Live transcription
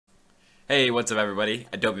Hey, what's up everybody?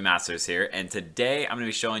 Adobe Masters here, and today I'm going to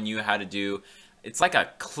be showing you how to do, it's like a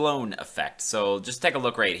clone effect. So just take a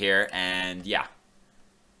look right here, and yeah.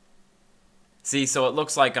 See, so it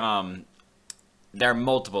looks like there are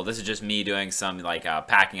multiple. This is just me doing some like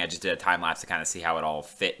packing. I just did a time lapse to kind of see how it all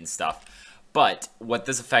fit and stuff. But what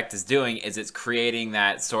this effect is doing is it's creating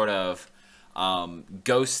that sort of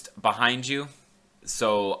ghost behind you.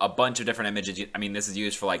 So a bunch of different images. I mean, this is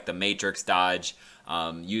used for like the Matrix dodge,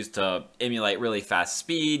 used to emulate really fast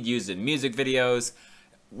speed, used in music videos.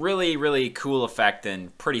 Really, really cool effect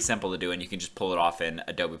and pretty simple to do, and you can just pull it off in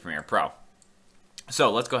Adobe Premiere Pro.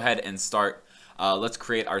 So let's go ahead and start. Let's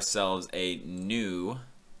create ourselves a new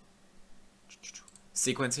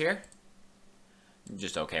sequence here.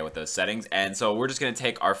 Just okay with those settings. And so we're just going to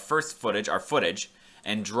take our first footage,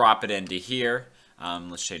 and drop it into here.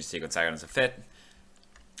 Let's change the sequence icons to fit.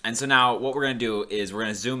 And so now what we're going to do is we're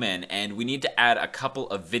going to zoom in, and we need to add a couple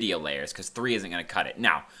of video layers because 3 isn't going to cut it.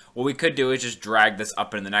 Now, what we could do is just drag this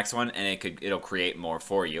up into the next one, and it'll create more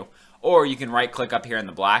for you. Or you can right click up here in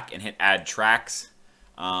the black and hit add tracks.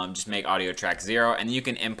 Just make audio track 0, and you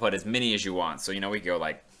can input as many as you want. So, you know, we go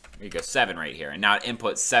 7 right here, and now it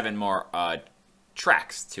inputs 7 more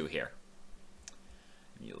tracks to here.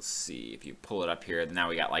 You'll see if you pull it up here, now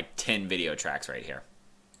we got like 10 video tracks right here.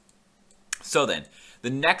 So then, the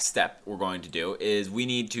next step we're going to do is we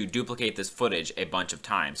need to duplicate this footage a bunch of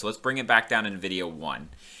times. So let's bring it back down in video 1.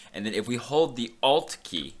 And then if we hold the Alt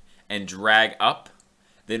key and drag up,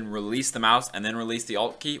 then release the mouse and then release the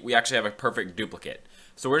Alt key, we actually have a perfect duplicate.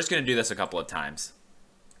 So we're just going to do this a couple of times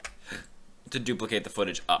to duplicate the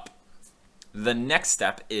footage up. The next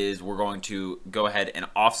step is we're going to go ahead and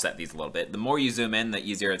offset these a little bit. The more you zoom in, the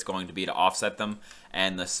easier it's going to be to offset them,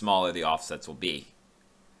 and the smaller the offsets will be.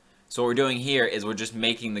 So what we're doing here is we're just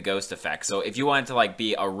making the ghost effect. So if you want it to like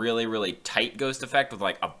be a really, really tight ghost effect with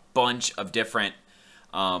like a bunch of different,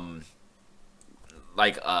 a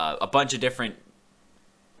bunch of different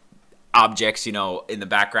objects, you know, in the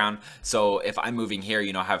background. So if I'm moving here,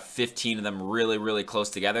 you know, have 15 of them really, really close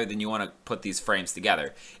together, then you want to put these frames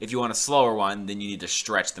together. If you want a slower one, then you need to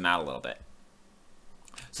stretch them out a little bit.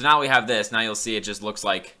 So now we have this. Now you'll see it just looks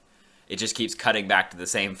like it just keeps cutting back to the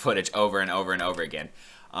same footage over and over and over again.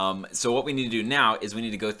 So what we need to do now is we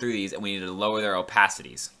need to go through these and we need to lower their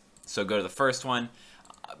opacities. So go to the first one,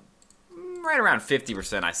 right around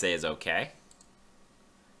 50% I say is okay.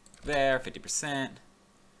 There, 50%,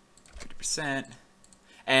 50%.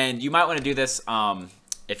 And you might want to do this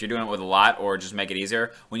if you're doing it with a lot, or just make it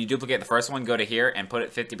easier. When you duplicate the first one, go to here and put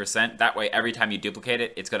it 50%. That way every time you duplicate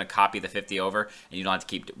it, it's going to copy the 50 over and you don't have to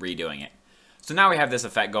keep redoing it. So now we have this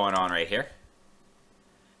effect going on right here.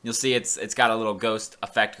 You'll see it's got a little ghost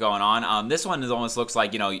effect going on. This one almost looks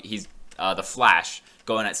like, you know, he's the Flash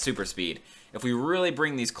going at super speed. If we really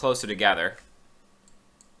bring these closer together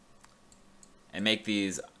and make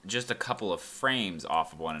these just a couple of frames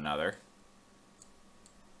off of one another,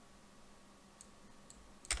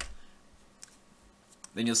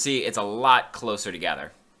 then you'll see it's a lot closer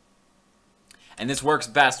together. And this works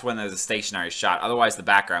best when there's a stationary shot. Otherwise, the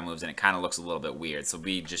background moves and it kind of looks a little bit weird. So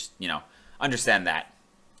we just, you know, understand that.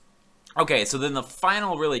 Okay, so then the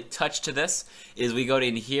final really touch to this is we go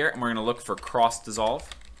in here and we're going to look for cross dissolve.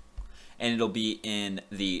 And it'll be in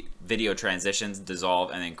the video transitions,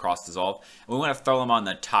 dissolve and then cross dissolve. And we want to throw them on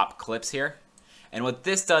the top clips here. And what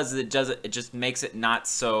this does is it just makes it not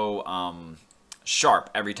so sharp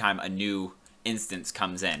every time a new instance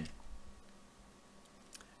comes in.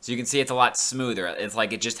 So you can see it's a lot smoother. It's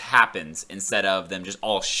like it just happens instead of them just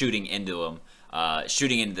all shooting into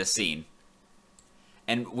the scene.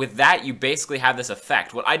 And with that, you basically have this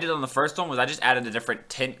effect. What I did on the first one was I just added a different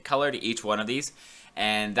tint color to each one of these.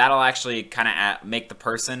 And that'll actually kind of make the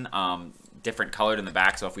person different colored in the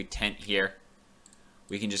back. So if we tint here,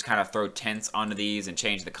 we can just kind of throw tints onto these and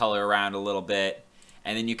change the color around a little bit.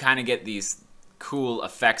 And then you kind of get these cool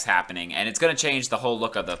effects happening. And it's going to change the whole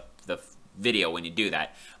look of the video when you do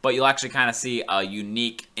that. But you'll actually kind of see a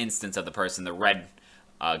unique instance of the person, the red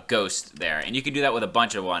ghost there. And you can do that with a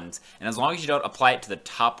bunch of ones. And as long as you don't apply it to the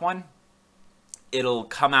top one, it'll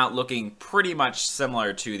come out looking pretty much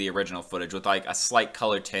similar to the original footage with like a slight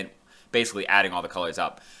color tint, basically adding all the colors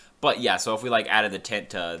up. But yeah, so if we like added the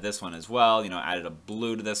tint to this one as well, you know, added a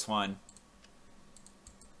blue to this one,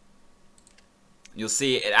 you'll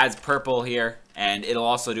see it adds purple here, and it'll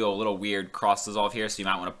also do a little weird cross dissolve here, so you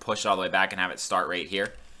might want to push it all the way back and have it start right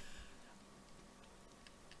here.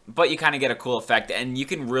 But you kind of get a cool effect, and you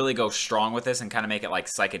can really go strong with this and kind of make it like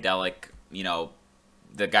psychedelic, you know,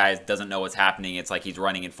 the guy doesn't know what's happening. It's like he's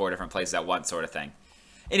running in 4 different places at once sort of thing.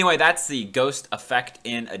 Anyway, that's the ghost effect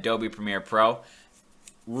in Adobe Premiere Pro.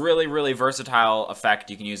 really versatile effect.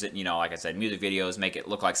 You can use it, you know, like I said, music videos, make it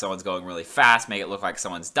look like someone's going really fast, make it look like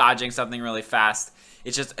someone's dodging something really fast.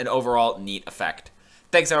 It's just an overall neat effect.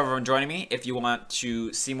 Thanks everyone for joining me. If you want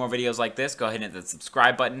to see more videos like this, go ahead and hit the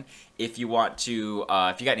subscribe button. If you want to,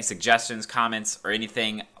 if you got any suggestions, comments, or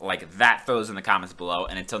anything like that, throw those in the comments below.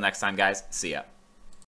 And until next time, guys, see ya.